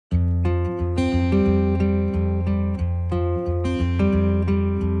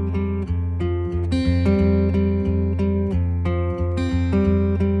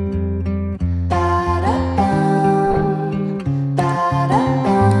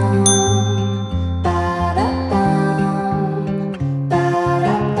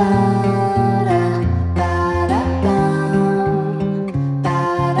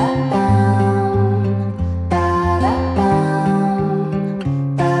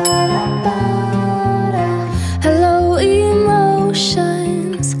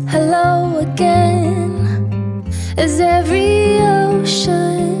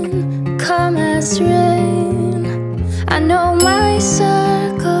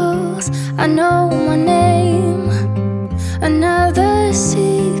I know my name. Another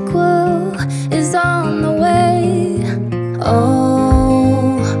sequel is on the way.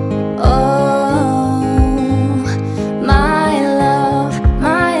 Oh, oh, my love,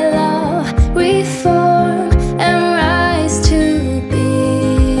 reform and rise to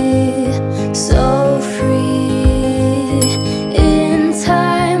be so free. In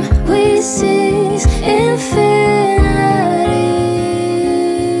time we seize infinity.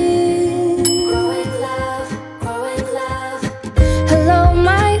 Growing love, growing love. Hello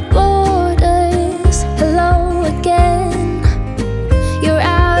my borders, hello again. You're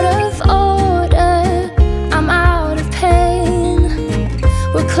out of order, I'm out of pain.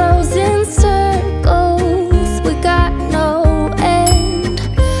 We're closing circles, we got no end.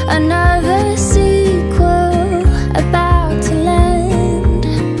 Another sequel about to land.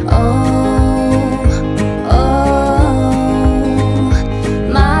 Oh, oh,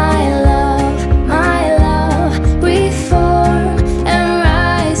 my love, reform and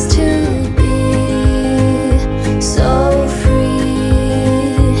rise to be so free.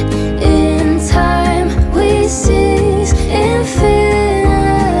 In time we seize infinity.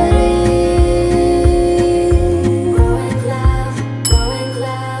 Growing love, growing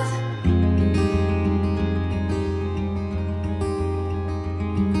love.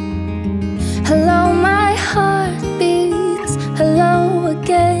 Hello my heartbeats, hello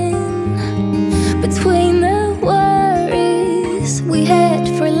again. Between the worries we head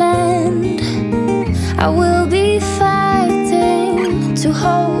for land. I will be fighting to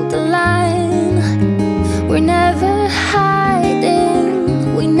hold the line. We're never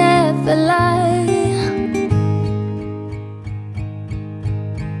hiding, we never lie.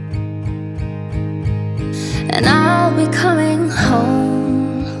 And I'll be coming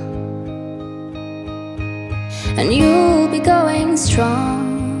home, and you'll be going strong.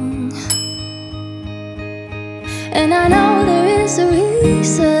 And I know there is a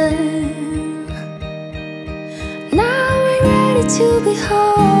reason. Now we're ready to be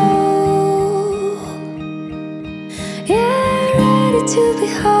home.